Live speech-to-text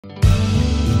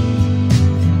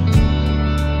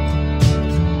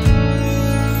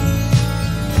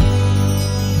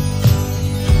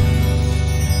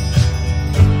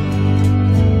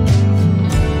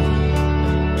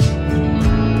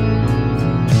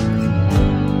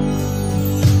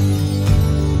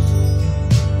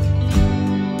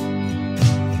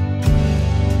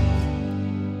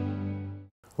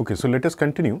Okay, so let us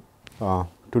continue.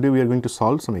 Today we are going to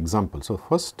solve some examples. So,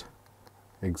 first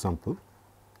example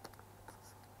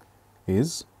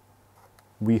is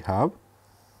we have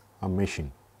a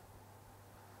machine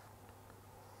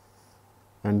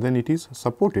and then it is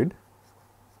supported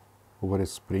over a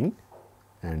spring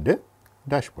and a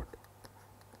dashboard.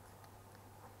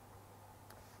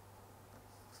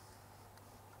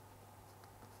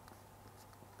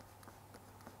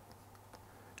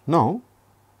 Now,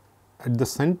 at the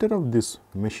center of this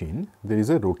machine there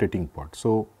is a rotating part.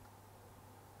 So,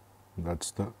 that is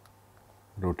the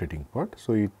rotating part.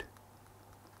 So, it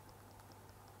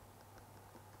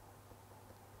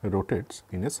rotates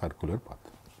in a circular path.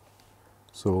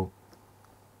 So,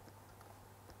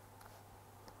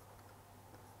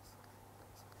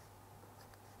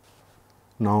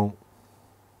 now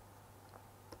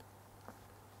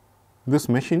this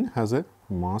machine has a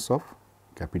mass of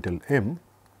capital M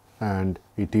and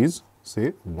it is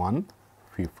say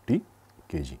 150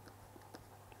 kg.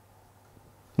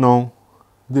 Now,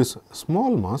 this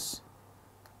small mass,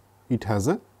 it has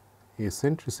a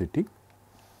eccentricity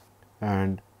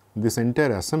and this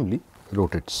entire assembly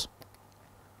rotates.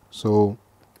 So,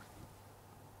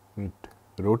 it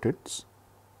rotates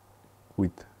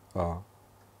with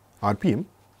RPM,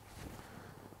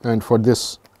 and for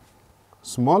this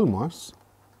small mass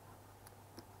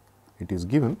it is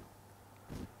given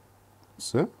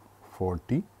it's a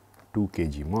 42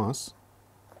 kg mass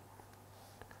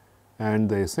and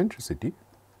the eccentricity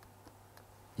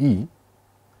E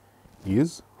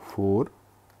is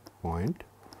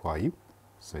 4.5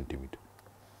 centimeter.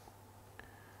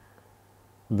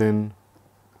 Then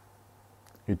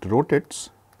it rotates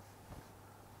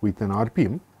with an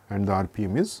RPM and the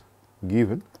RPM is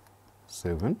given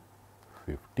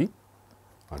 750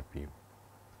 RPM.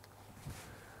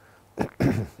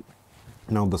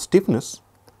 Now, the stiffness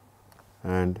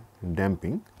and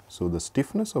damping. So, the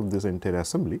stiffness of this entire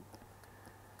assembly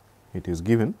it is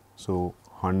given. So,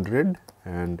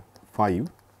 105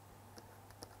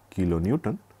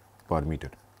 kilonewton per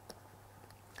meter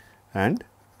and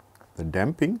the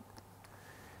damping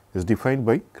is defined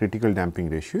by critical damping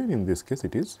ratio, in this case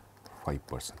it is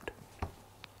 5%.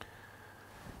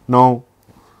 Now,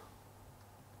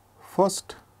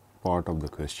 first part of the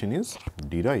question is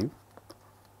derive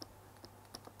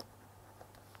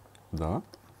the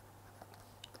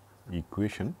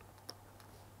equation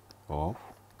of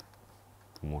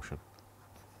motion,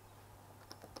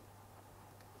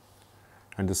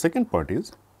 and the second part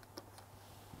is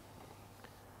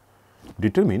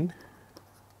determine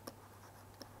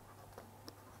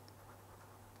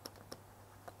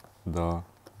the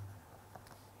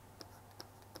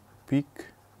peak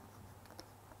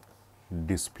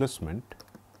displacement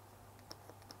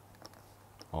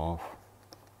of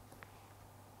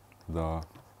the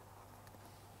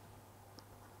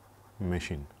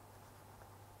machine.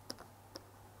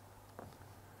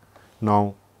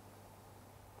 Now,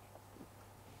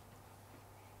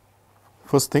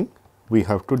 first thing we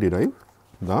have to derive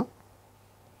the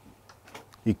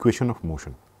equation of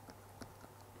motion.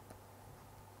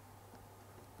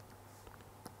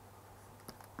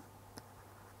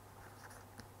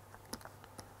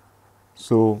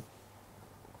 So,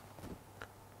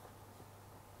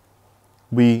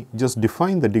 we just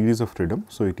define the degrees of freedom.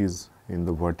 So, it is in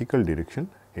the vertical direction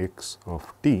x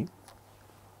of t.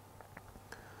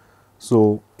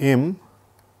 So, m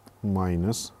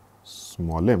minus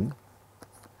small m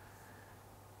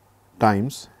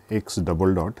times x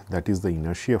double dot, that is the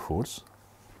inertia force,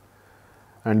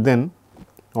 and then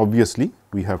obviously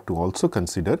we have to also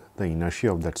consider the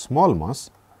inertia of that small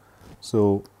mass.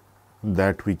 So,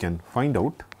 that we can find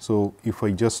out. So, if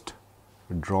I just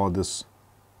draw this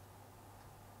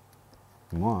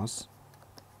mass,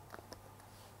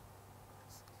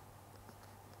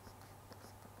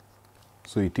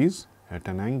 so it is at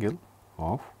an angle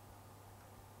of,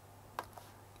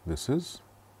 this is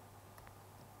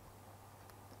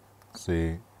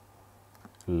say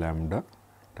lambda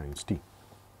times t.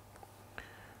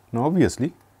 Now,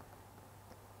 obviously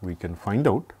we can find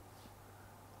out.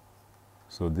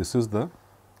 So, this is the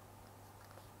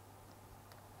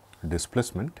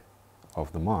displacement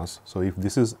of the mass. So, if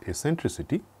this is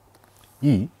eccentricity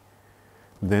E,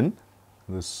 then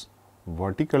this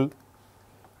vertical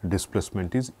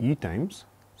displacement is E times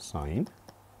sin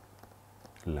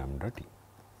lambda t.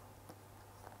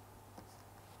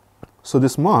 So,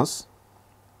 this mass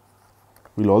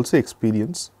will also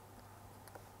experience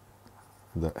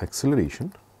the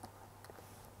acceleration,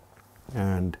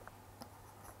 and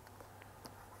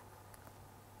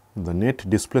the net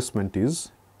displacement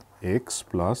is x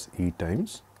plus E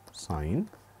times sin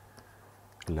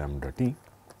lambda t,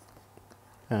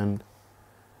 and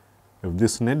if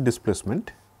this net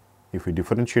displacement, if we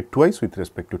differentiate twice with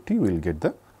respect to t, we will get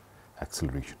the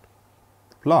acceleration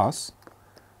plus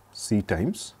c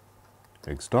times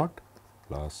x dot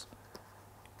plus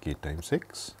k times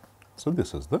x. So,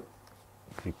 this is the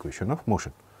equation of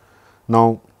motion.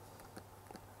 Now,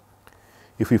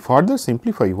 if we further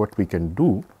simplify, what we can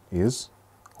do is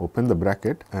open the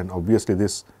bracket, and obviously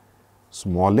this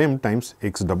small m times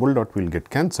x double dot will get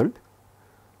cancelled.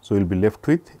 So, we will be left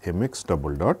with mx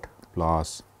double dot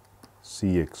plus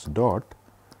cx dot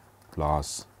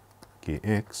plus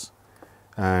kx,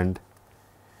 and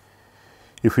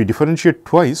if we differentiate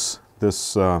twice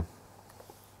this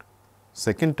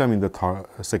second term in the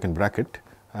second bracket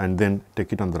and then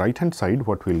take it on the right hand side,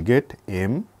 what we will get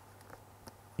m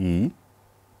e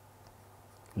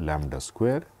lambda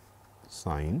square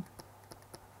sin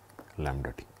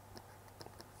lambda t.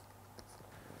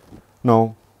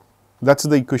 Now, that is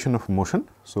the equation of motion.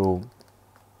 So,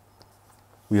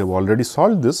 we have already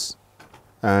solved this,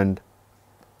 and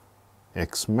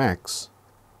x max,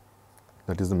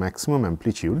 that is the maximum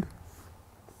amplitude,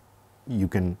 you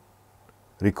can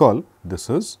recall this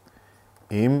is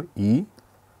m e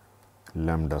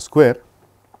lambda square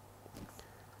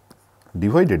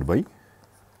divided by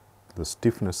the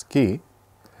stiffness k,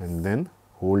 and then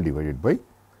whole divided by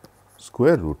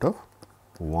square root of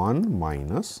 1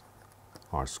 minus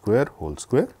r square whole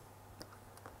square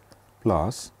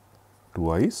plus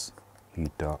twice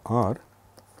eta r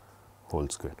whole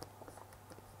square.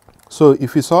 So,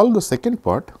 if we solve the second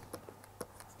part,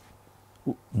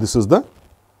 this is the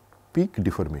peak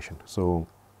deformation. So,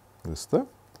 this is the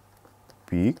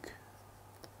peak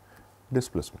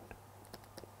displacement.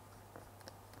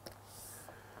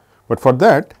 But for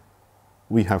that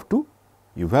we have to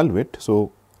evaluate.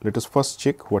 So, let us first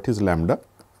check what is lambda.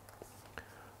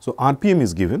 So, RPM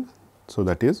is given. So,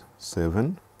 that is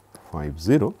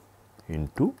 750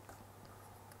 into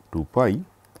 2 pi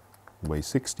by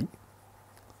 60,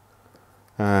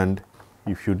 and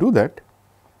if you do that,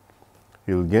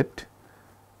 you will get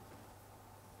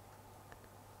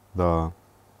the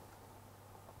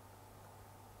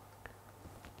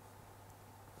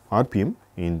RPM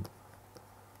in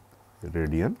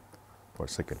radian per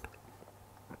second.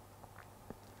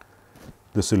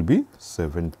 This will be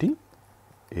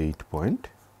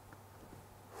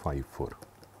 78.54.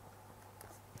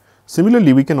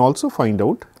 Similarly, we can also find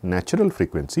out natural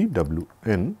frequency W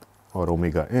n or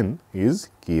omega n is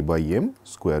k by m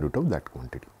square root of that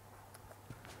quantity.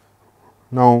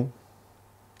 Now,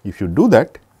 if you do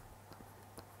that,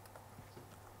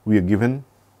 we are given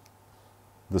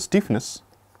the stiffness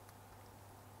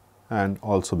and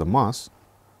also the mass.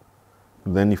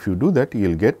 Then if you do that, you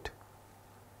will get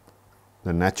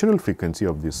the natural frequency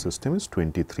of this system is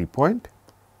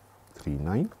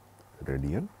 23.39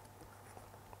 radian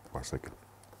per second,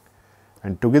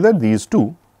 and together these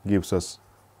two gives us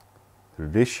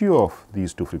ratio of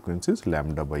these two frequencies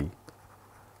lambda by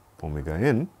omega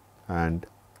n, and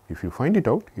if you find it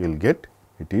out, you will get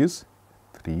it is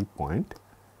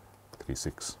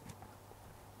 3.36.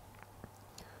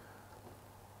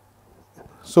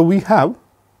 So, we have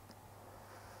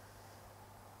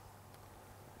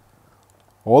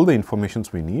all the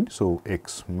informations we need. So,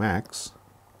 x max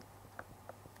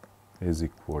is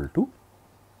equal to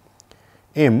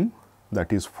m,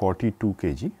 that is 42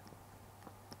 kg,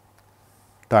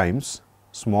 times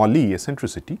small e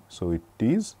eccentricity. So, it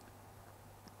is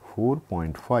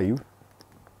 4.5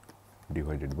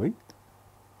 divided by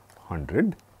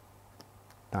 100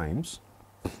 times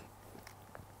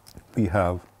we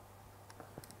have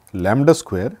lambda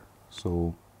square.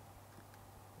 So,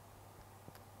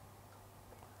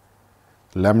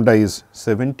 lambda is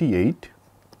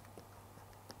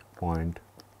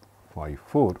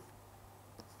 78.54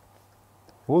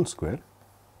 whole square,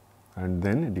 and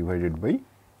then divided by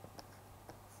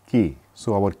k.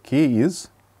 So, our k is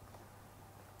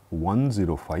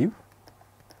 105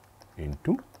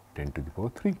 into 10 to the power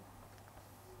 3,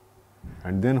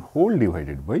 and then whole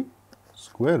divided by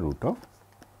square root of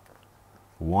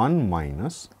 1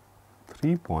 minus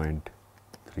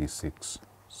 3.36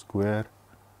 square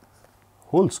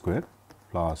whole square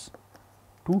plus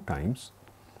 2 times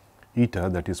eta,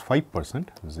 that is 5%,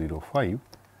 0.5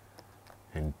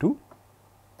 into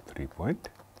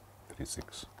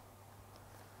 3.36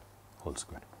 whole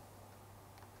square.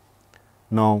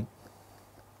 Now,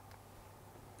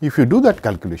 if you do that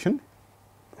calculation,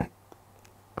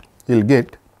 you will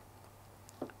get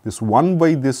this 1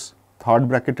 by this third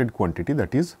bracketed quantity,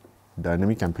 that is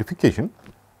dynamic amplification,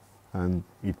 and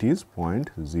it is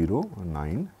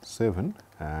 0.097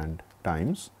 and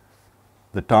times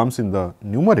the terms in the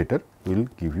numerator will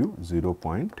give you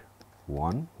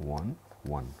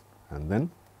 0.111, and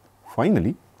then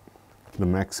finally, the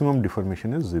maximum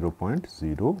deformation is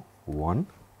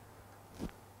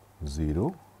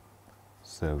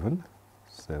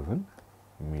 0.01077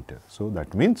 meter. So,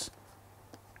 that means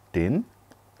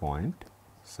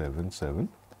 10.77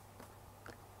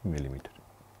 millimeter.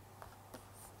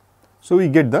 So, we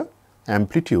get the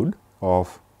amplitude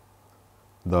of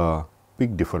the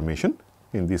peak deformation.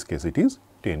 In this case, it is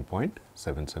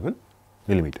 10.77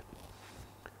 millimeter.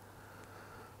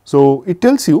 So, it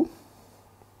tells you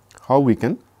how we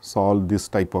can solve this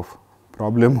type of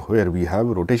problem where we have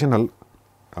rotational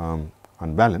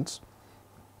unbalance,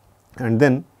 and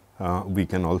then we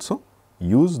can also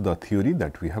use the theory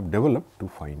that we have developed to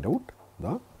find out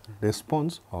the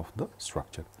response of the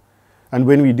structure. And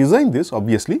when we design this,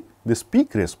 obviously, this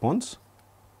peak response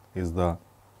is the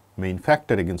main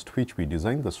factor against which we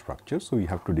design the structure. So, we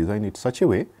have to design it such a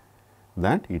way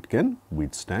that it can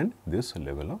withstand this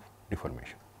level of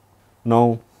deformation.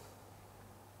 Now,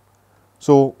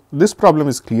 so this problem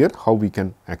is clear how we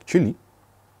can actually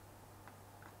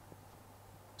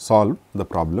solve the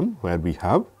problem where we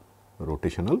have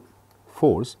rotational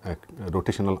force,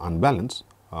 rotational unbalance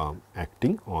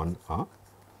acting on a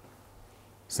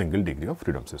single degree of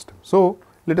freedom system. So,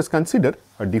 let us consider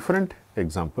a different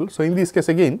example. So, in this case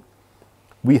again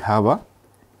we have a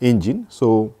engine.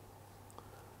 So,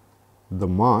 the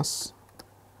mass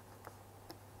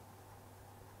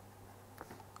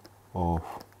of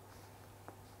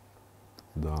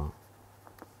the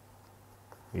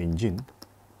engine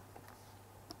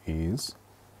is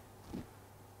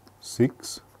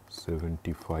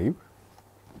 675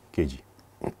 kg,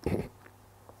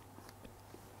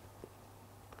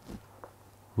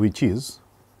 which is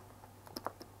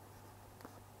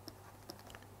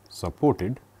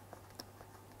supported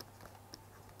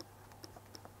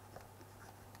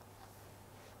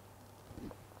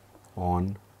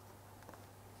on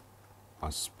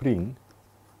a spring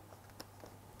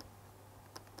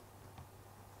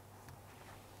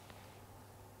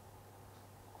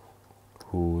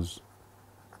whose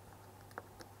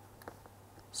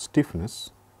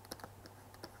stiffness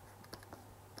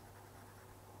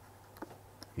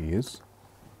is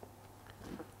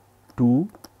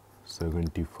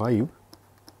 275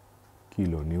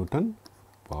 kilonewton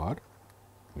per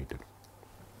meter.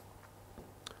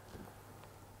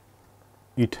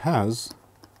 It has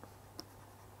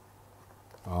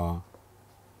a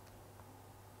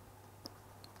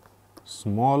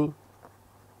small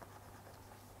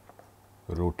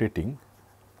rotating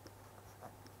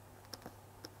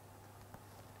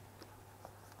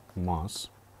mass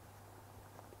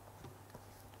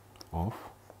of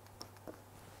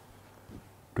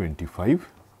 25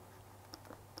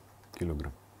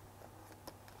 kilogram.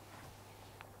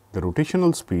 The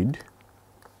rotational speed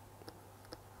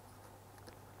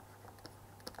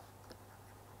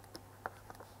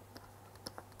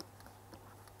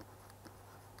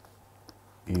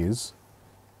is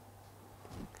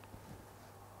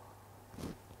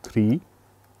 3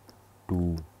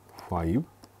 to 5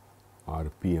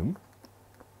 RPM,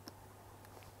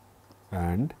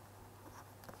 and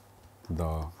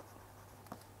the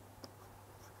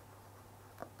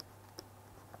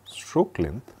stroke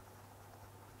length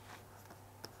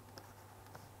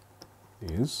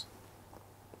is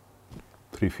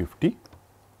 350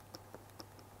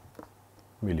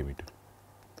 millimeter.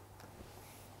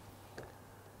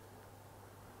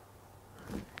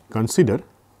 Consider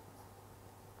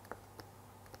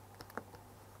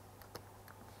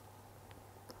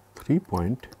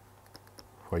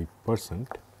 .5%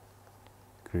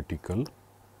 critical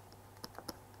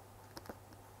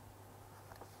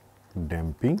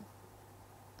damping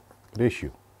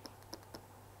ratio.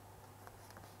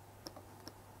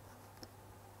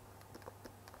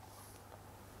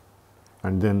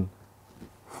 And then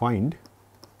find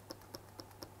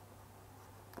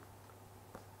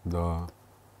the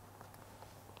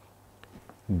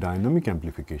dynamic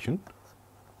amplification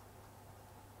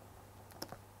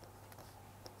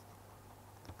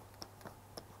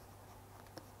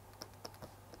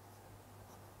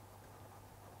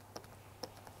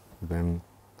then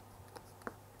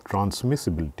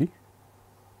transmissibility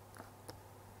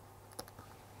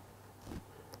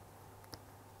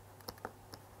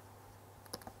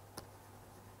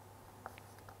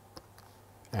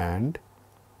and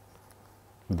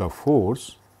the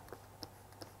force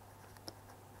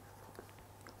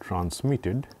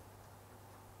transmitted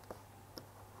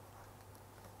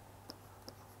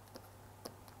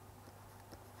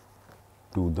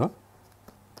to the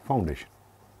foundation.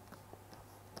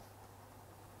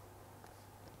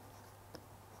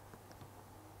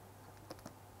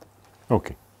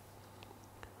 Okay.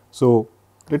 So,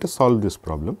 let us solve this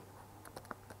problem.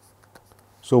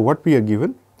 So, what we are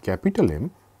given, capital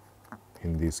M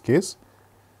in this case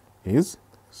is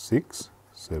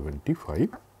 675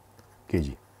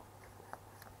 kg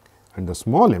and the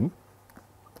small m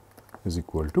is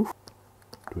equal to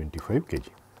 25 kg.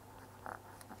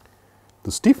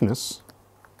 The stiffness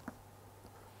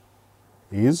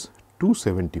is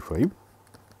 275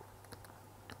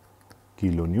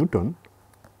 kilonewton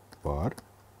per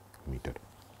meter.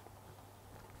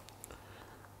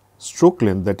 Stroke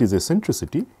length, that is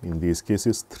eccentricity, in this case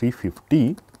is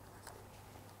 350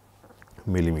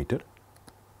 millimeter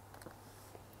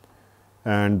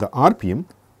and the RPM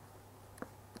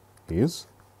is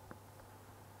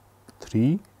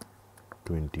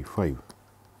 325.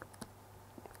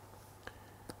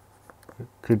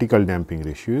 Critical damping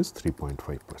ratio is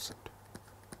 3.5%.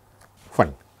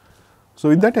 Fine. So,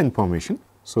 with that information,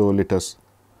 so let us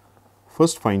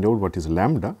first find out what is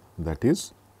lambda, that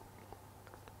is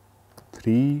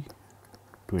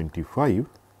 325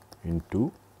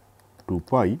 into 2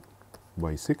 pi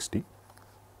by 60.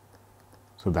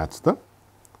 So, that is the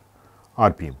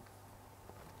RPM.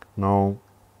 Now,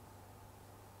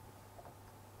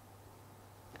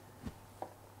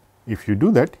 if you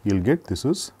do that, you will get this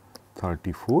is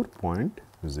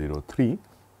 34.03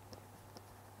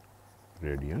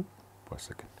 radian per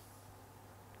second.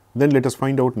 Then let us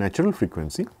find out natural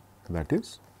frequency, that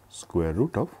is square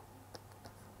root of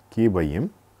k by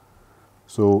m.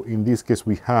 So, in this case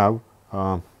we have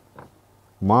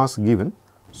mass given.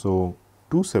 So,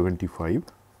 275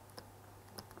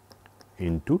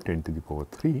 into 10 to the power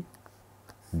 3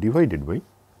 divided by,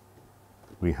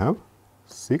 we have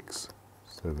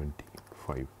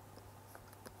 675.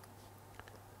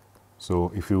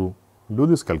 So, if you do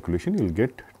this calculation, you will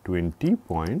get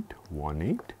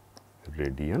 20.18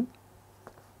 radian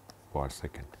per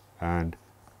second, and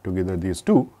together these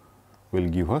two will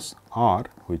give us R,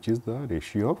 which is the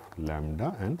ratio of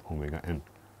lambda and omega n.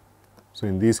 So,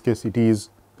 in this case it is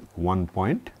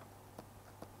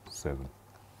 1.7.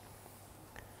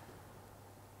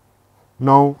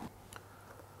 Now,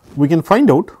 we can find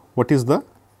out what is the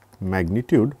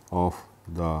magnitude of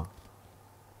the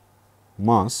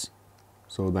mass.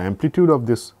 So, the amplitude of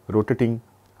this rotating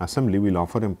assembly will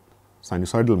offer a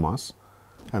sinusoidal mass,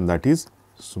 and that is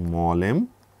small m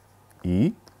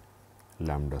e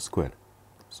lambda square.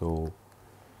 So,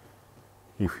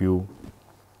 if you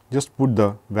just put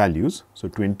the values, so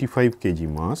 25 kg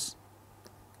mass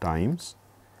times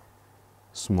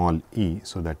small e,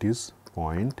 so that is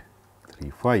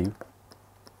 0.35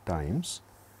 times,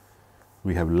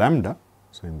 we have lambda,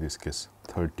 so in this case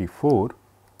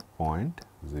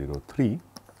 34.03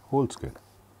 whole square.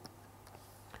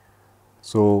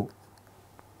 So,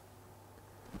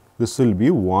 this will be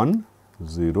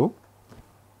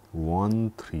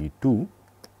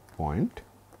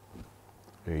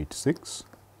 10132.86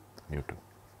 Newton.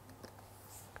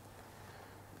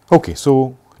 Okay,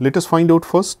 so let us find out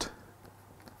first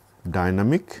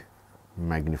dynamic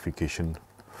magnification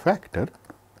factor.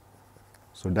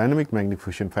 So, dynamic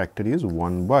magnification factor is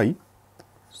 1 by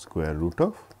square root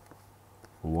of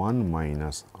 1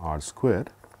 minus r square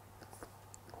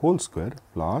whole square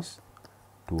plus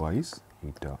twice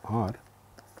eta r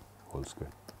whole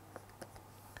square.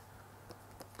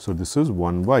 So, this is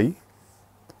 1 by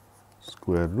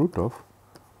square root of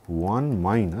 1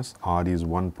 minus r is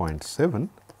 1.7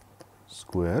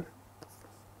 square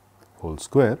whole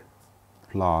square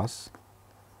plus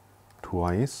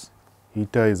twice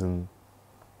eta is in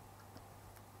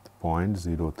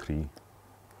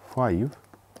 0.035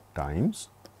 times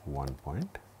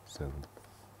 1.7.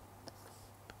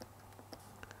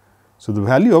 So, the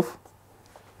value of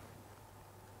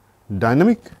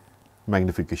dynamic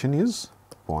magnification is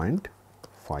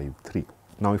 0.53.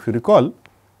 Now, if you recall,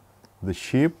 the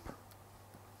shape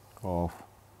of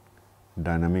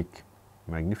dynamic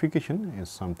magnification is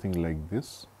something like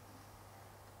this.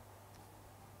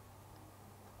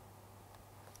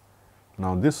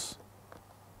 Now, this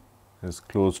is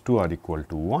close to or equal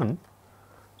to 1.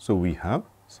 So, we have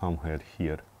somewhere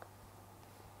here,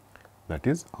 that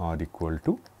is r equal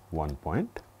to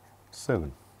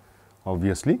 1.7.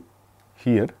 Obviously,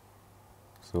 here,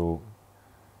 so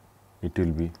it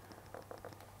will be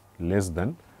less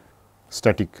than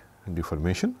static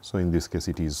deformation. So, in this case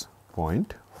it is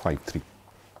 0.53.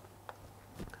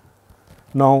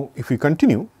 Now, if we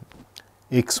continue,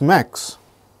 x max,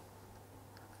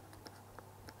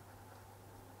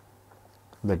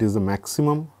 that is the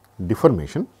maximum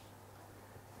deformation,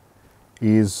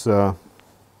 is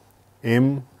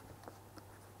m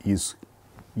is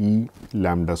e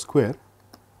lambda square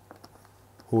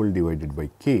whole divided by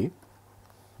k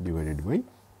divided by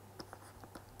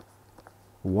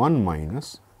 1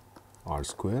 minus r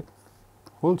square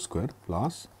whole square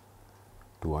plus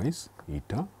twice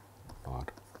eta r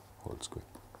whole square.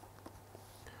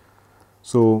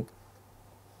 So,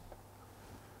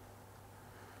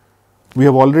 we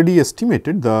have already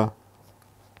estimated the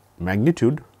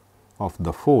magnitude of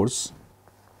the force.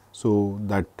 So,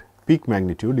 that peak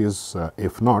magnitude is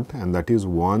F naught, and that is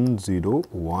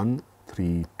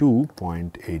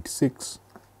 10132.86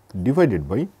 divided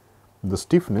by the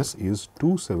stiffness is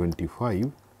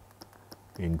 275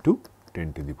 into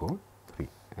 10 to the power 3,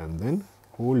 and then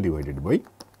whole divided by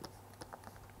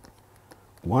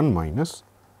 1 minus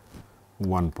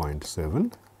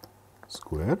 1.7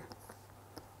 square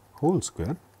whole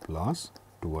square plus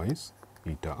twice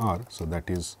eta r. So, that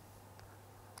is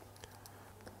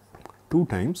 2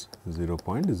 times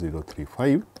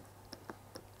 0.035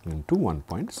 into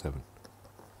 1.7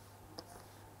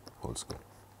 whole square.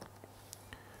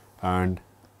 And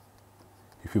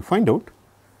if you find out,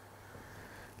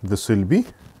 this will be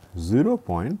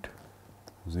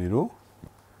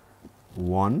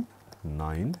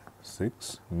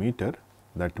 0.0196 meter.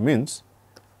 That means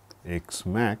x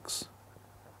max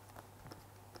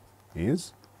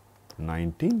is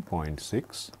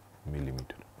 19.6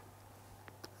 millimeter.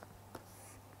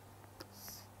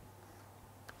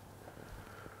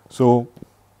 So,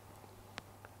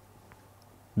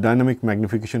 dynamic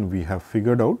magnification we have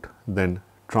figured out, then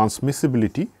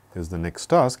transmissibility is the next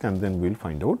task, and then we will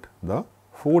find out the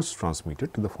force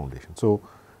transmitted to the foundation. So,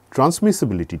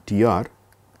 transmissibility TR,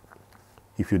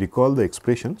 if you recall the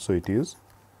expression, so it is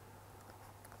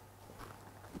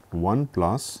 1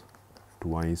 plus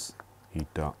twice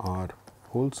eta r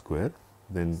whole square,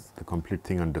 then the complete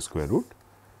thing under square root,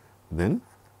 then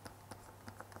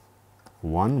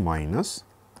 1 minus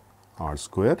r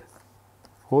square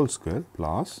whole square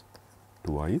plus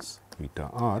twice eta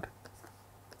r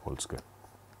whole square.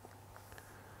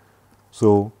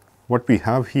 So, what we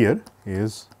have here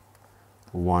is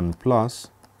 1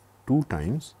 plus 2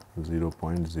 times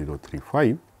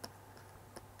 0.035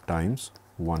 times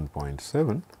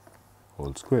 1.7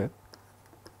 whole square,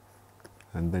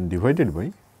 and then divided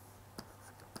by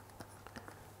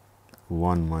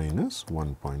 1 minus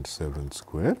 1.7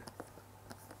 square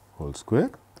whole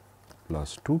square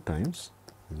plus 2 times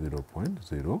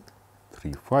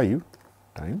 0.035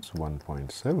 times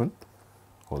 1.7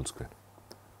 whole square.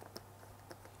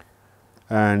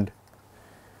 And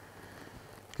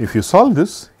if you solve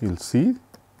this, you will see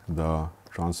the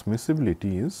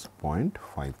transmissibility is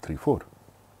 0.534.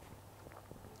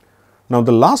 Now,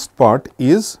 the last part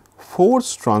is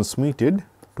force transmitted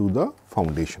to the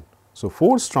foundation. So,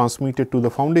 force transmitted to the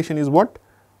foundation is what?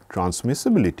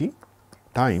 Transmissibility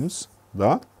times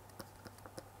the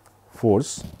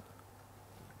force,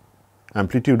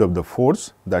 amplitude of the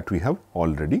force that we have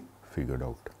already figured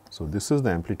out. So, this is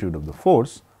the amplitude of the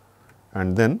force,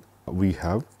 and then we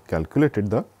have calculated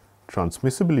the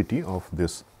transmissibility of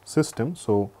this system.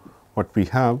 So, what we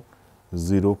have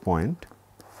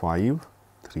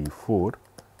 0.534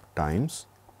 times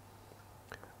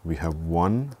we have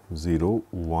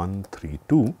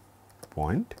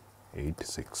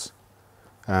 10132.86,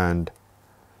 and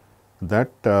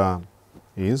that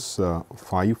is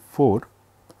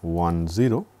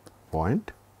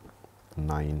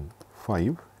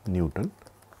 5410.95 Newton.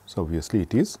 So, obviously,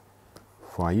 it is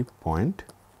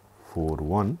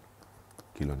 5.41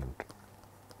 kilonewton.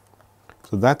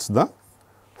 So, that is the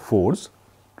force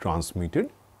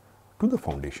transmitted to the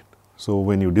foundation. So,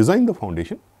 when you design the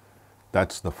foundation,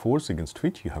 that is the force against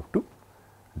which you have to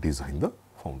design the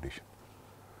foundation.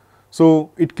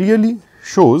 So, it clearly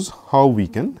shows how we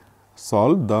can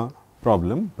solve the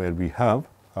problem where we have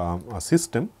a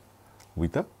system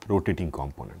with a rotating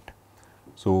component.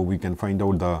 So, we can find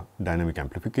out the dynamic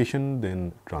amplification,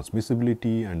 then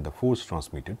transmissibility and the force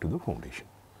transmitted to the foundation.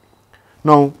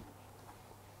 Now,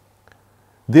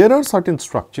 there are certain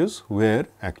structures where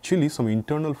actually some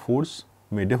internal force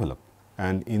may develop,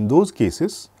 and in those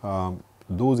cases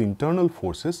those internal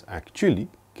forces actually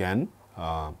can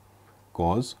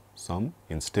cause some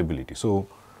instability. So,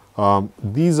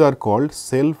 these are called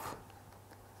self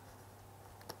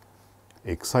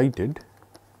excited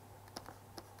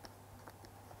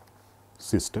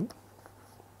system.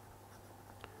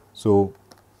 So,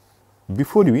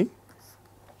 before we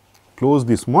close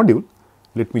this module,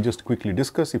 let me just quickly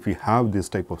discuss, if we have this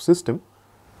type of system,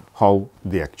 how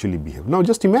they actually behave. Now,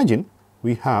 just imagine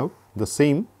we have the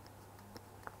same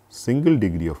single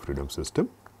degree of freedom system,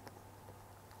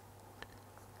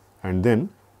 and then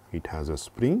it has a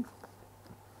spring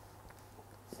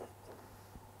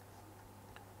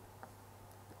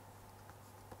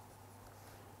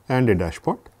and a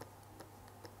dashpot.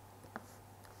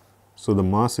 So, the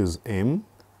mass is m,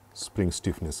 spring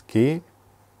stiffness k,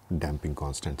 damping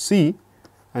constant c,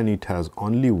 and it has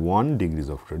only 1 degrees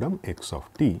of freedom x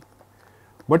of t.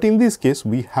 But in this case,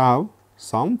 we have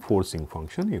some forcing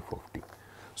function f of t.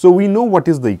 So, we know what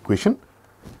is the equation.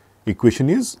 Equation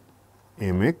is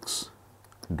mx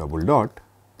double dot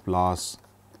plus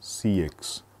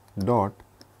cx dot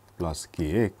plus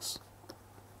kx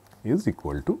is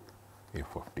equal to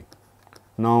f of t.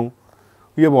 Now,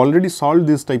 we have already solved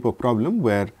this type of problem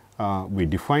where we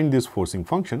defined this forcing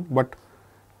function, but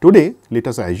today let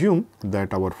us assume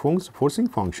that our forcing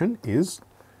function is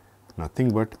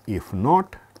nothing but f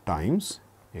naught times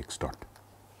x dot.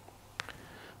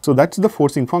 So, that is the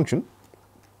forcing function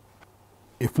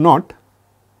f naught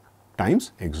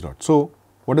times x dot. So,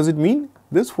 what does it mean?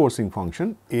 This forcing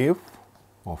function f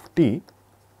of t,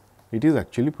 it is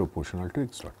actually proportional to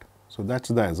x dot. So, that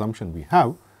is the assumption we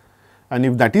have, and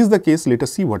if that is the case, let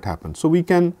us see what happens. So, we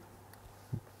can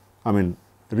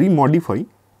remodify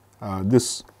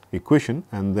this equation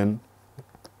and then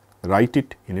write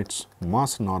it in its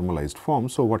mass normalized form.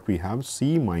 So, what we have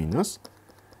c minus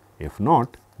f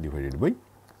naught divided by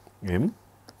m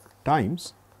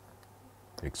times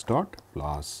x dot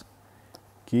plus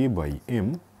k by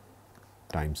m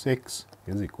times x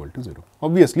is equal to 0.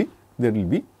 Obviously, there will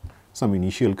be some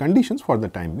initial conditions. For the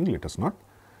time being, let us not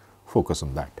focus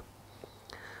on that.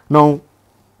 Now,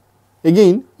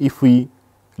 again if we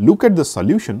look at the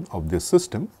solution of this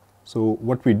system, so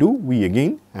what we do, we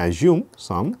again assume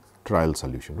some trial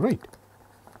solution, right.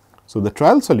 So, the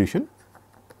trial solution,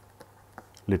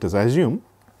 let us assume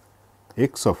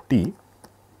x of t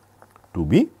to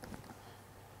be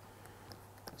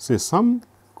say some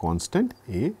constant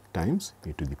a times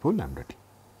e to the power lambda t.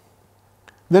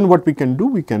 Then what we can do,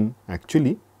 we can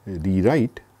actually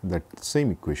rewrite that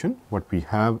same equation. What we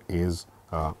have is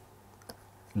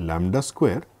lambda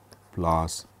square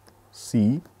plus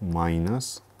c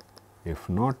minus f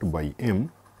naught by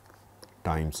m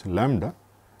times lambda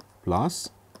plus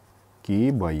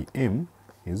k by m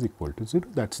is equal to 0.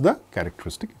 That is the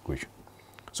characteristic equation.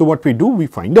 So, what we do, we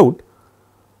find out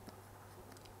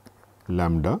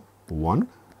lambda 1,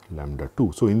 lambda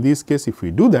 2. So, in this case, if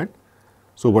we do that,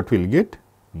 so what we will get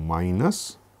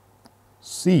minus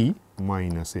c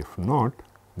minus f naught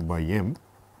by m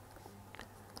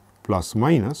plus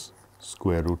minus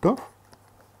square root of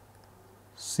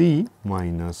c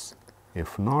minus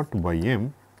f naught by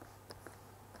m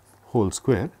whole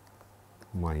square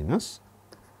minus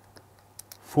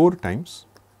 4 times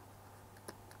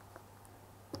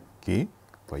k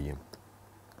by m.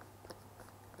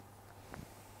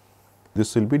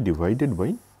 This will be divided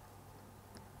by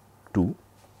 2,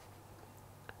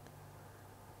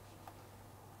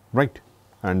 right,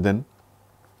 and then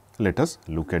let us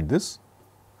look at this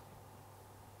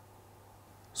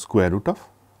square root of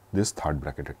this third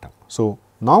bracketed term. So,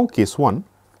 now case 1,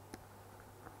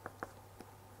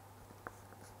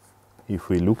 if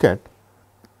we look at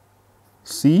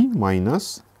c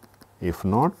minus f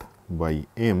naught by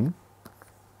m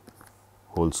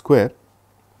whole square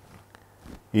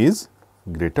is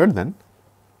greater than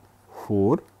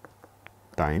 4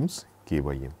 times k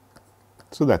by m.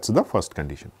 So, that is the first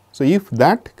condition. So, if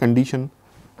that condition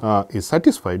is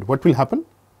satisfied, what will happen?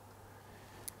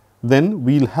 Then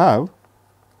we will have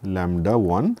lambda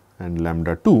 1 and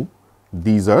lambda 2,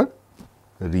 these are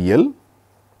real,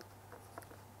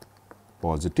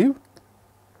 positive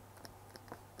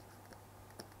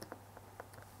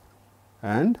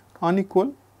and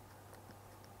unequal.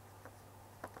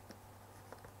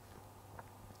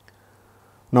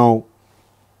 Now,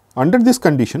 under this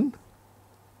condition,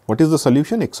 what is the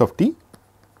solution? X of t.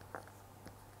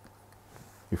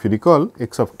 If you recall,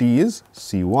 x of t is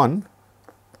c 1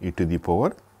 e to the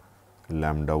power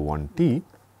lambda 1 t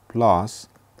plus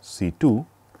c 2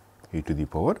 e to the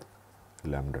power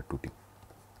lambda 2 t.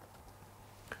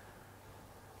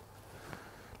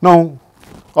 Now,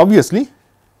 obviously,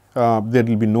 there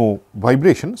will be no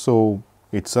vibration. So,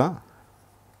 it is a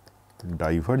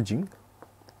diverging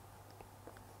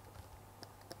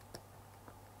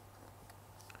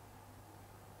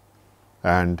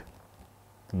and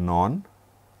non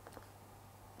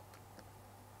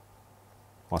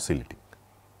oscillating,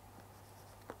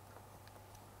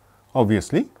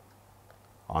 obviously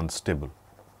unstable,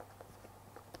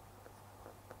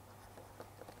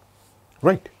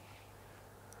 right.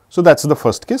 So, that is the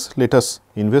first case. Let us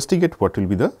investigate what will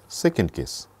be the second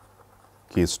case.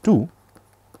 Case 2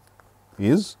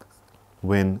 is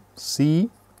when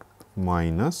c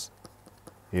minus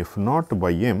f naught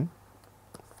by m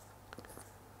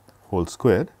whole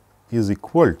square is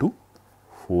equal to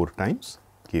 4 times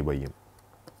k by m.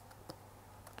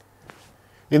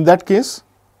 In that case,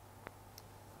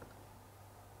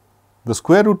 the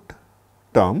square root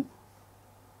term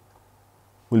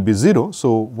will be 0.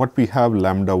 So, what we have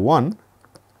lambda 1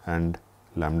 and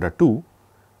lambda 2,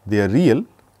 they are real,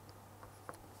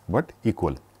 but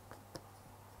equal.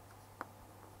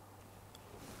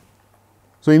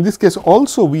 So, in this case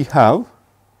also we have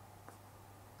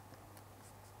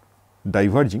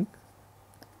diverging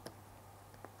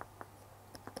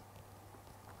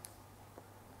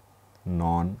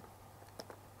non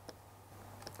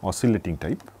oscillating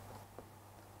type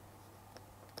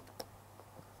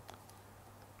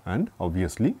and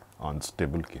obviously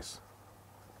unstable case,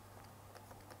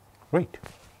 right.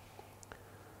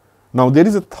 Now, there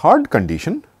is a third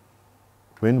condition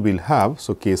when we will have,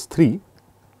 so case 3,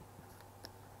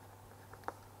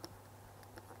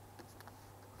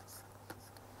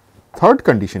 third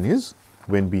condition is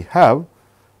when we have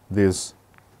this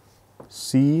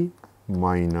C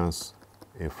minus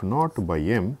f naught by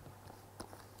m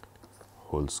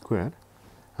whole square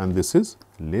and this is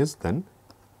less than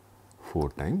 4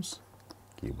 times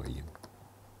k by m.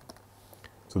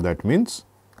 So, that means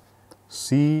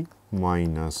C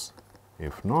minus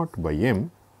f naught by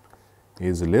m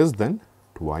is less than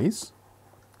twice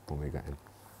omega n.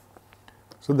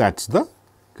 So, that is the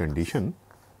condition.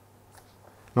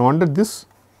 Now, under this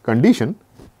condition,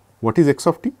 what is x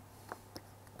of t?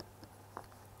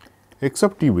 X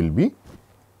of t will be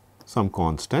some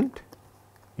constant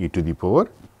e to the power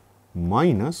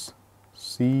minus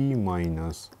C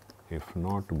minus f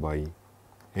naught by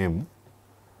m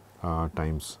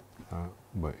times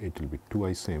by it will be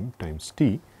twice m times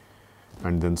t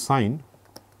and then sine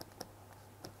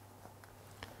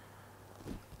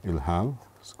you will have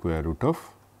square root of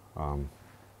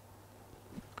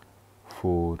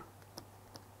 4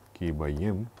 k by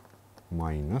m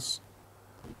minus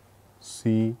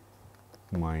C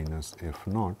minus f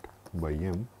naught by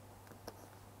m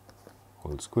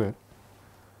whole square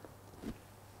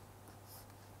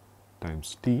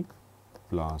times t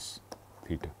plus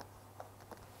theta.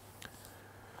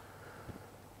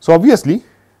 So, obviously,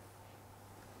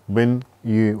 when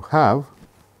you have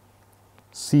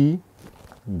C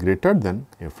greater than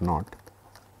f naught,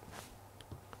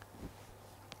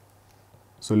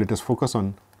 so let us focus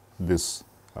on this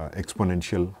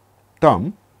exponential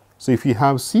term. So, if you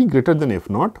have C greater than f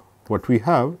naught, what we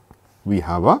have? We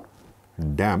have a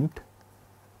damped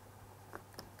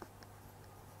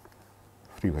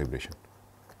free vibration.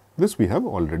 This we have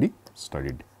already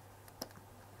studied,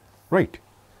 right.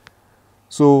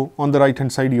 So, on the right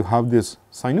hand side you have this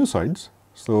sinusoids.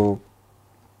 So,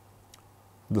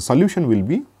 the solution will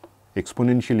be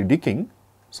exponentially decaying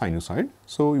sinusoid.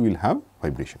 So, you will have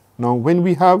vibration. Now, when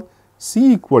we have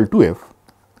C equal to f,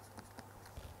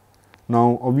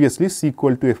 now obviously C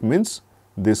equal to f means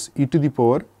this e to the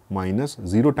power minus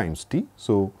 0 times t.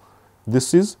 So,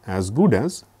 this is as good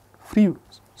as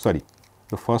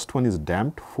the first one is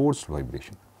damped forced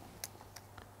vibration.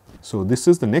 So, this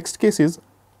is the next case is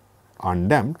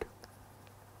undamped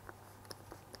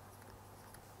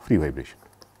free vibration.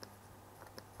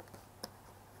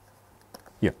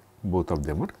 Yeah, both of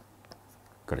them are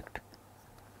correct.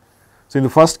 So, in the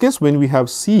first case when we have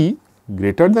C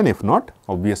greater than f naught,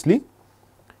 obviously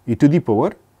e to the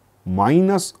power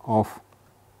minus of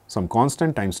some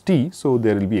constant times t. So,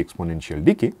 there will be exponential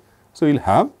decay. So, you will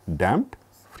have damped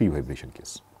free vibration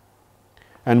case.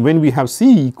 And when we have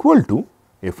C equal to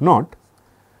f naught,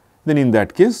 then in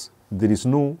that case there is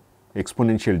no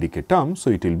exponential decay term. So,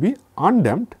 it will be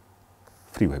undamped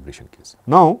free vibration case.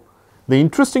 Now, the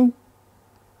interesting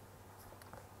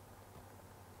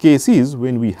case is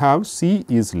when we have C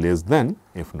is less than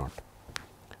f naught.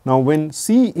 Now, when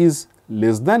C is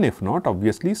less than f naught,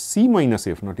 obviously C minus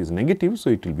f naught is negative. So,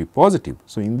 it will be positive.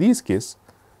 So, in this case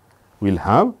we will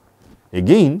have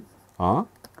again a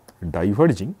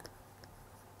diverging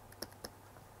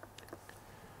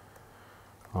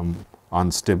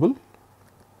unstable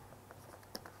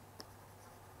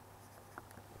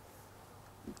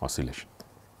oscillation.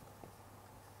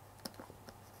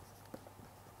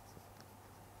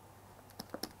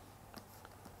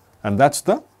 And that is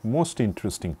the most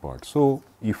interesting part. So,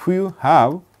 if you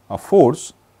have a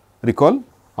force, recall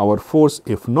our force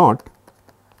f naught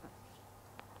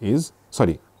is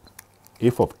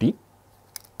f of t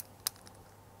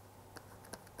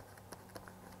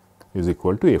is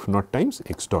equal to f naught times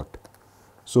x dot.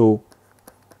 So,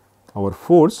 our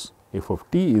force f of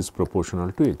t is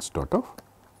proportional to x dot of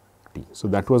t. So,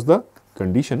 that was the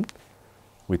condition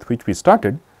with which we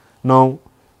started. Now,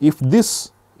 if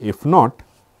this f naught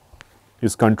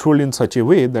is controlled in such a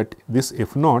way that this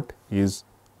f naught is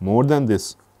more than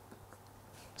this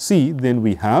c, then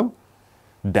we have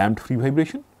damped free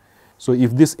vibration. So,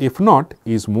 if this f naught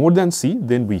is more than c,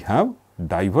 then we have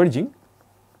diverging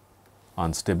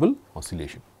unstable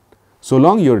oscillation. So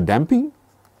long your damping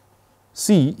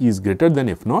c is greater than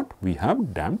f naught, we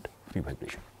have damped free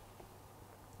vibration.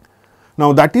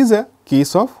 Now, that is a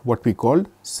case of what we call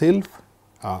self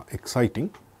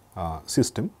exciting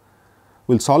system.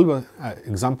 We will solve an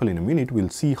example in a minute, we will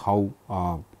see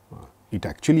how it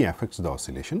actually affects the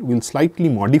oscillation. We will slightly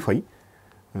modify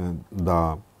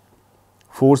the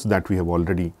force that we have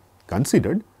already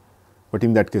considered, but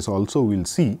in that case also we will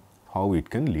see how it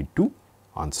can lead to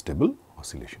unstable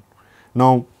oscillation.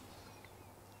 Now,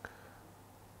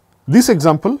 this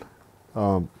example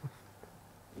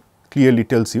clearly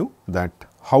tells you that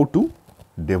how to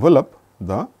develop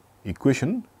the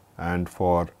equation, and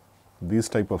for this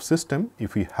type of system,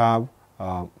 if we have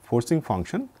a forcing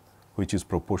function which is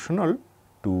proportional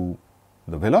to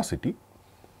the velocity,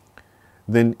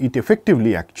 then it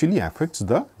effectively actually affects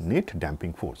the net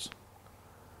damping force.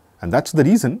 And that is the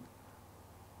reason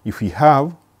if we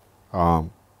have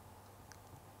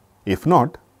f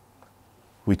naught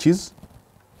which is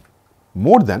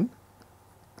more than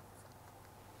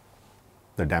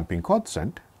the damping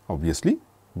constant, obviously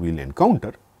we will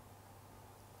encounter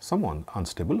some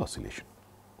unstable oscillation.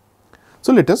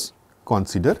 So, let us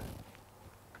consider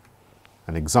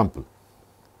an example.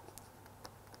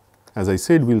 As I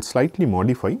said, we will slightly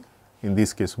modify. In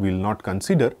this case, we will not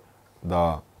consider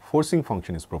the forcing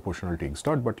function is proportional to x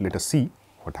dot, but let us see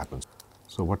what happens.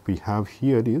 So, what we have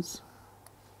here is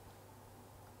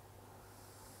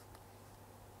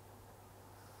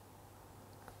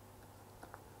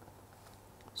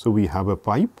we have a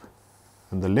pipe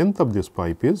and the length of this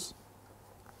pipe is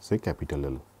say capital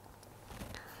L,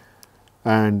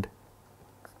 and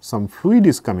some fluid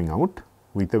is coming out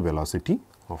with a velocity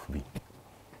of v.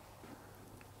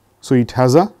 So, it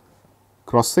has a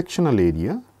cross sectional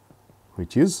area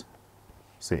which is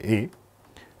say A,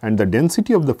 and the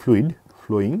density of the fluid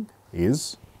flowing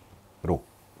is rho.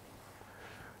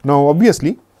 Now,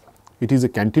 obviously, it is a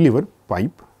cantilever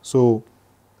pipe. So,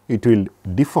 it will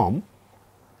deform,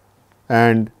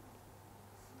 and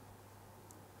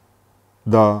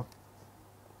the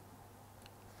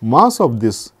mass of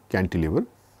this cantilever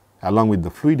along with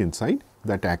the fluid inside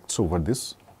that acts over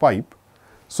this pipe.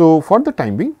 So, for the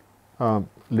time being,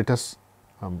 let us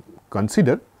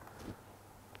consider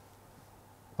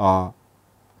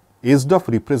S-Duff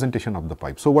representation of the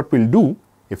pipe. So, what we will do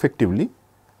effectively,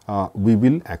 we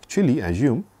will actually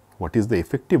assume what is the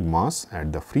effective mass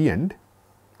at the free end,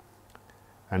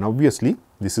 and obviously,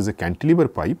 this is a cantilever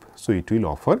pipe. So, it will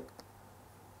offer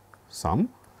some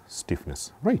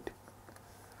stiffness, right.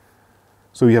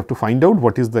 So, we have to find out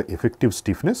what is the effective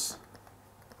stiffness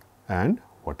and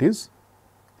what is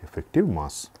effective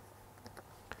mass.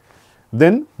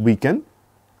 Then we can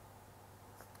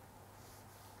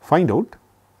find out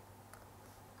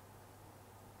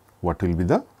what will be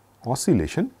the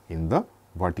oscillation in the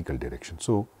vertical direction.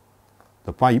 So,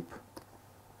 the pipe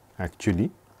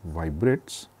actually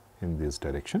vibrates in this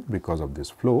direction because of this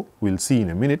flow. We will see in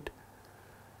a minute.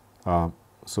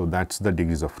 So, that is the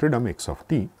degrees of freedom x of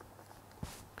t.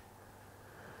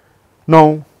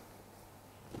 Now,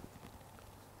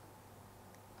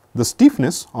 the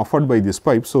stiffness offered by this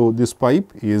pipe. So, this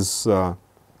pipe is of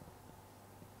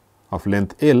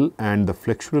length L and the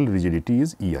flexural rigidity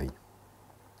is E I,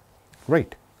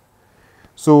 right.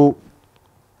 So,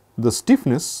 the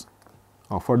stiffness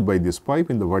offered by this pipe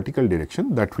in the vertical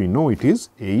direction, that we know it is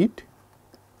 8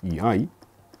 E I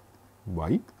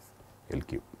by L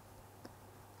cube.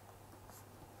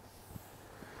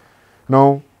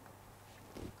 Now,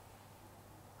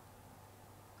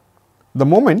 the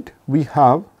moment we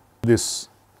have this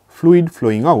fluid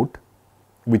flowing out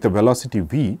with a velocity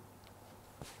v,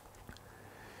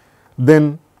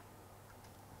 then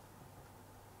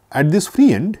at this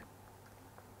free end,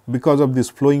 because of this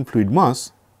flowing fluid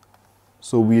mass,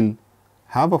 so we will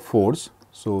have a force.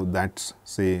 So, that is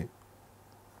say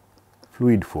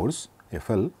fluid force F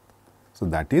L. So,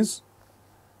 that is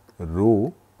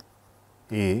rho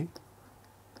A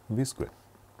v square.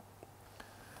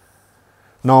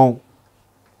 Now,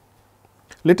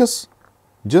 let us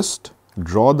just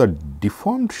draw the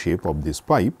deformed shape of this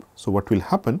pipe. So, what will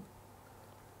happen?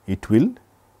 It will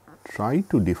try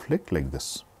to deflect like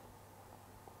this.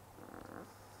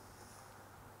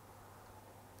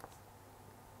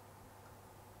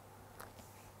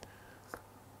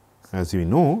 As we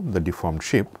know the deformed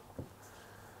shape.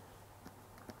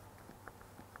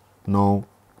 Now,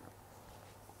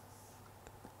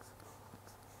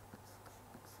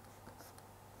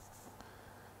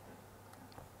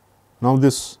 Now,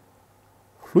 this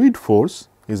fluid force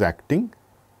is acting.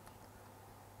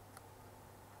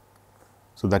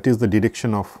 So, that is the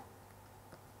direction of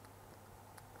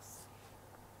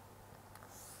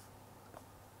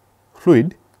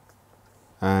fluid,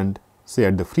 and say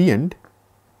at the free end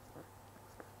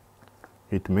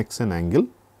it makes an angle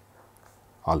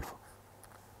alpha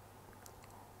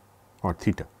or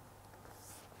theta.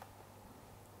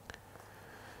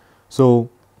 So,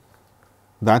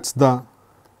 that is the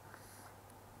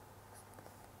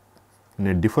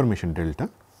net deformation delta.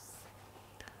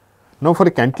 Now, for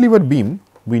a cantilever beam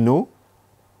we know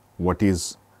what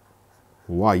is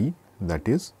y, that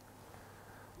is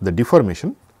the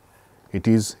deformation. It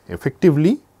is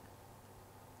effectively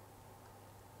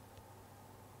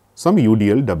some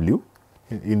UDL W.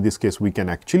 In this case we can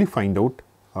actually find out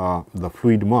the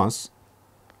fluid mass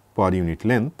per unit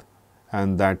length,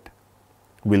 and that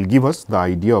will give us the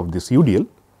idea of this UDL.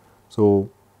 So,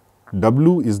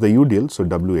 W is the UDL. So,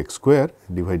 W x square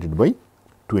divided by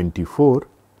 24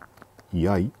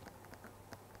 EI,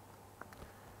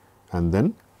 and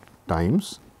then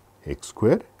times x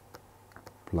square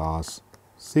plus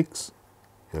 6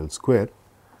 L square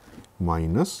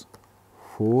minus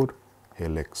 4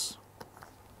 Lx.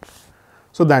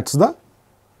 So, that is the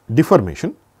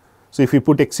deformation. So, if we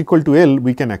put x equal to L,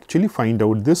 we can actually find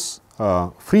out this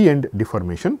free end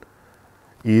deformation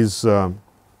is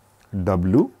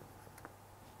W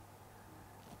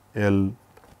L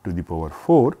to the power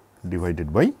 4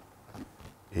 divided by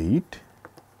 8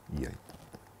 EI.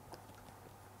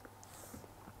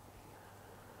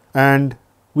 And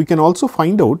we can also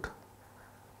find out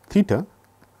theta.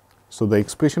 So, the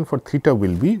expression for theta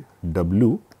will be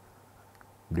W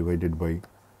divided by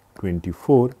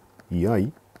 24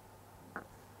 EI,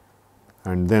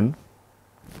 and then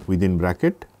within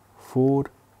bracket 4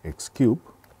 x cube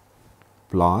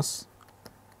plus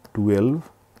 12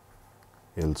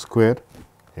 L square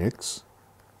x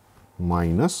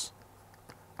minus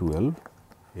 12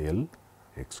 L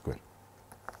x square.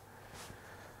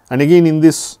 And again in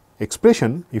this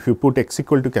expression, if you put x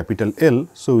equal to capital L,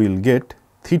 so we will get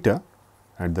theta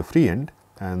at the free end,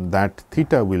 and that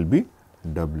theta will be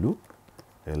W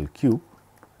L cube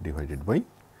divided by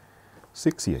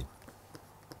 6 EI.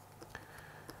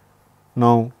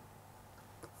 Now,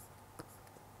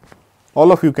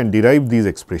 all of you can derive these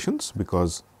expressions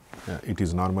because it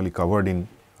is normally covered in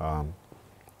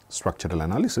structural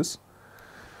analysis.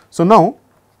 So, now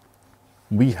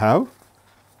we have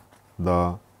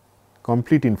the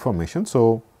complete information.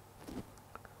 So,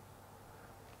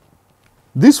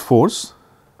 this force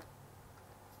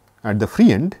at the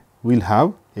free end will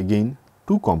have again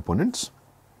two components.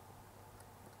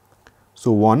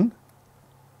 So, one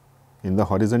in the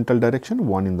horizontal direction,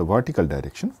 one in the vertical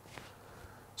direction.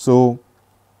 So,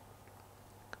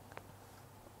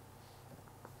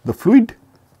 the fluid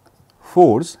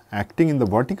force acting in the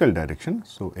vertical direction.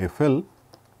 So, F L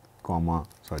comma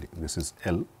this is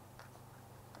L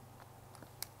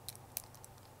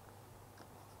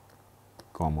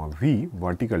comma V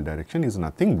vertical direction is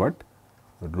nothing but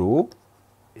rho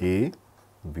A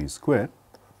V square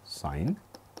sin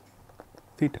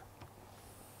theta.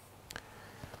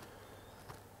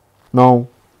 Now,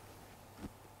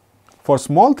 for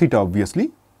small theta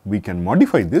obviously we can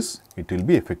modify this, it will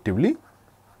be effectively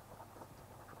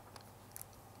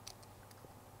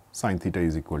sin theta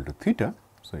is equal to theta.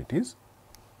 So, it is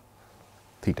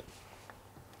theta.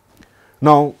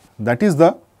 Now, that is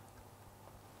the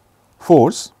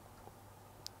force,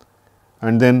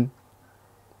 and then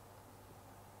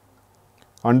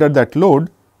under that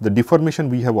load the deformation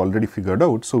we have already figured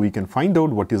out. So, we can find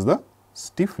out what is the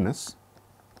stiffness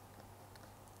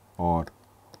or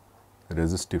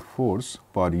resistive force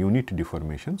per unit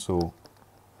deformation. So,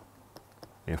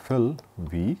 F L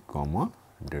V comma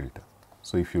delta.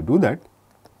 So, if you do that,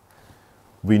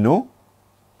 we know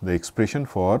the expression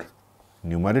for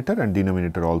numerator and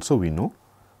denominator also we know,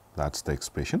 that is the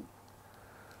expression.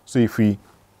 So, if we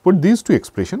put these two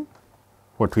expressions,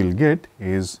 what we will get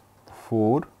is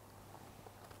 4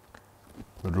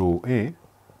 rho A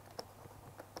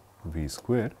V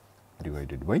square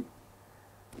divided by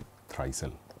thrice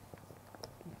L.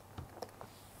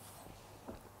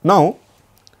 Now,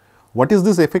 what is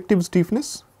this effective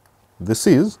stiffness? This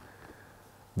is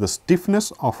the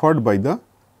stiffness offered by the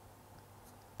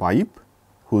pipe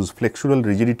whose flexural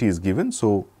rigidity is given.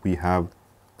 So, we have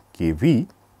K V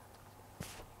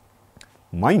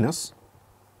minus,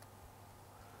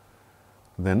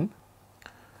 then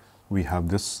we have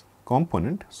this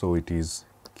component. So, it is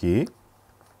K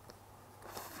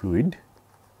fluid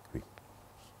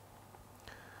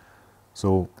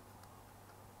So,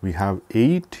 we have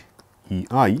 8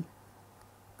 EI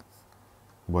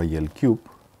by L cube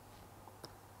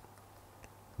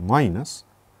minus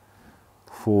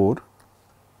 4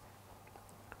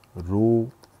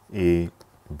 rho A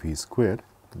v square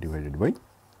divided by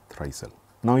thrice L.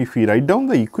 Now, if we write down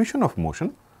the equation of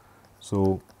motion,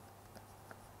 so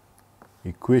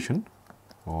equation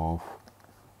of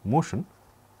motion,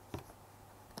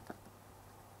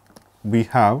 we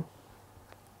have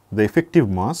the effective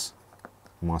mass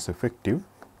effective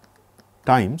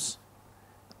times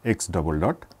x double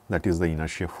dot, that is the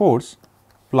inertia force,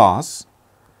 plus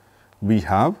we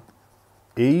have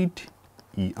 8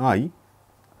 EI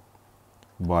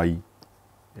by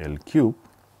L cube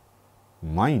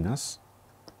minus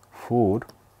 4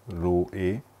 rho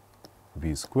A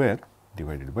v square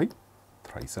divided by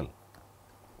thrice L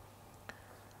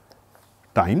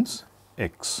times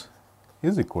x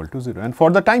is equal to 0. And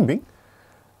for the time being,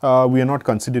 we are not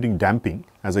considering damping.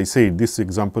 As I said, this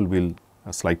example will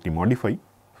slightly modify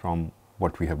from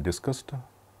what we have discussed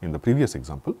in the previous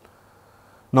example.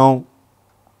 Now,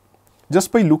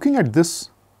 just by looking at this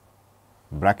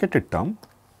bracketed term,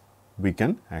 we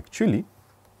can actually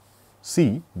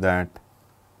see that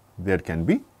there can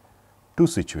be two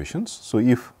situations. So,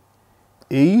 if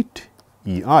 8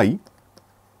 EI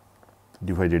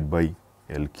divided by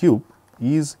L cube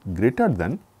is greater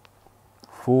than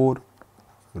 4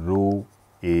 rho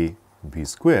A v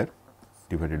square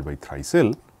divided by thrice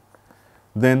L,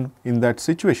 then in that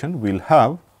situation we will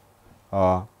have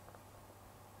a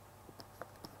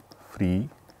free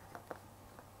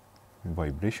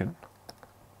vibration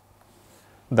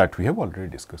that we have already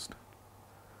discussed.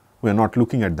 We are not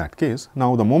looking at that case.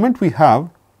 Now, the moment we have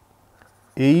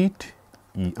 8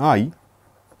 EI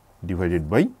divided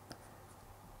by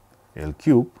L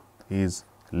cube is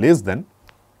less than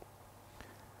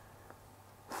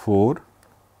 4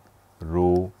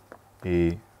 rho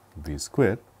A v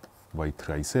square by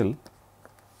thrice L,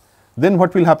 then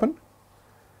what will happen?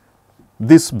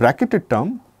 This bracketed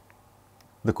term,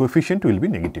 the coefficient will be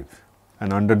negative,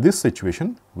 and under this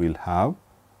situation we will have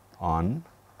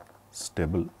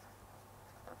unstable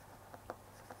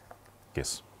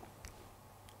case.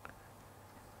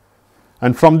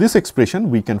 And from this expression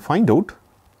we can find out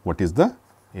what is the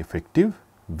effective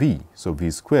V. So, V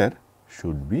square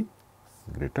should be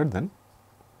greater than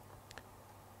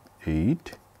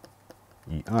 8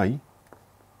 EI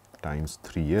times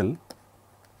 3L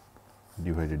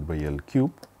divided by L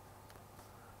cube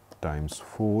times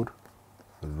 4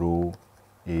 rho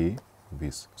A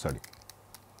v,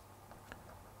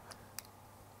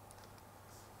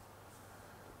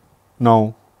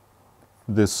 Now,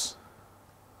 this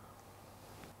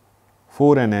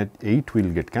 4 and 8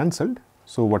 will get cancelled.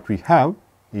 So, what we have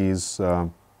is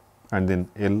and then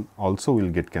L also will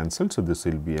get cancelled. So, this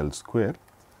will be L square.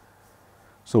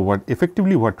 So, what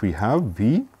effectively what we have,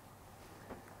 V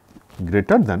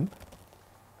greater than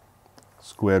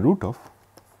square root of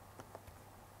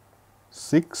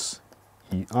 6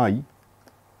 EI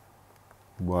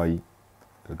by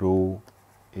rho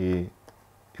A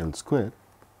L square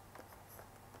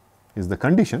is the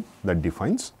condition that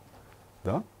defines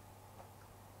the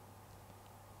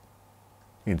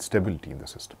instability in the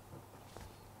system.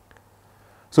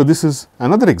 So, this is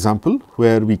another example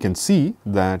where we can see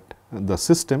that the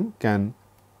system can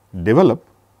develop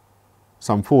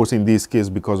some force. In this case,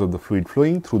 because of the fluid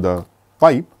flowing through the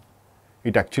pipe,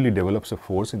 it actually develops a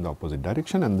force in the opposite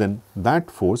direction, and then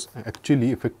that force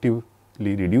actually effectively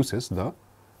reduces the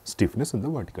stiffness in the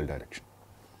vertical direction.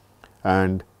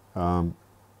 And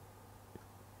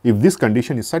if this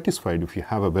condition is satisfied, if you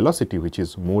have a velocity which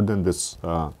is more than this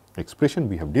expression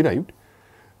we have derived,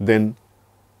 then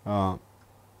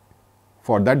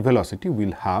for that velocity we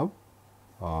will have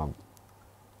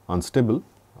unstable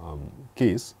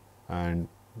case, and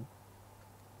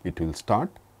it will start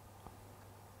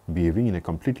behaving in a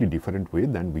completely different way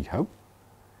than we have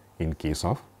in case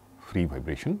of free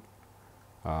vibration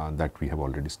that we have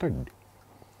already studied.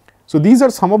 So, these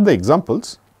are some of the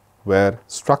examples where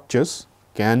structures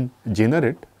can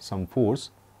generate some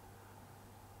force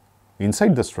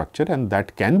inside the structure, and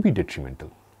that can be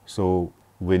detrimental. So,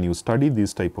 when you study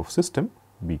this type of system,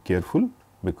 be careful,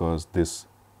 because this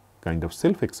kind of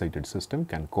self-excited system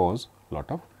can cause a lot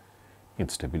of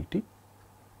instability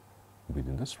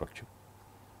within the structure.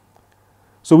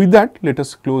 So, with that, let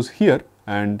us close here,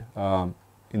 and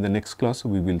in the next class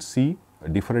we will see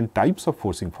different types of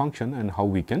forcing function and how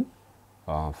we can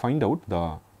find out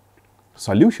the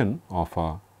solution of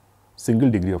a single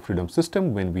degree of freedom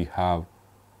system when we have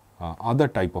other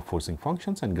type of forcing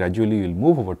functions, and gradually we will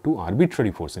move over to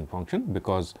arbitrary forcing function,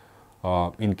 because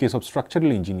in case of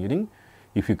structural engineering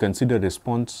if you consider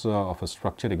response of a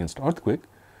structure against earthquake,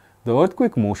 the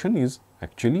earthquake motion is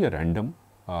actually a random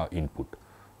input.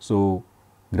 So,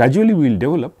 gradually we will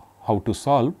develop how to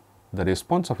solve the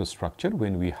response of a structure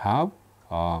when we have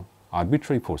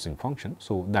arbitrary forcing function.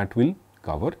 So, that will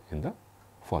cover in the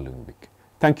following week.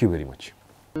 Thank you very much.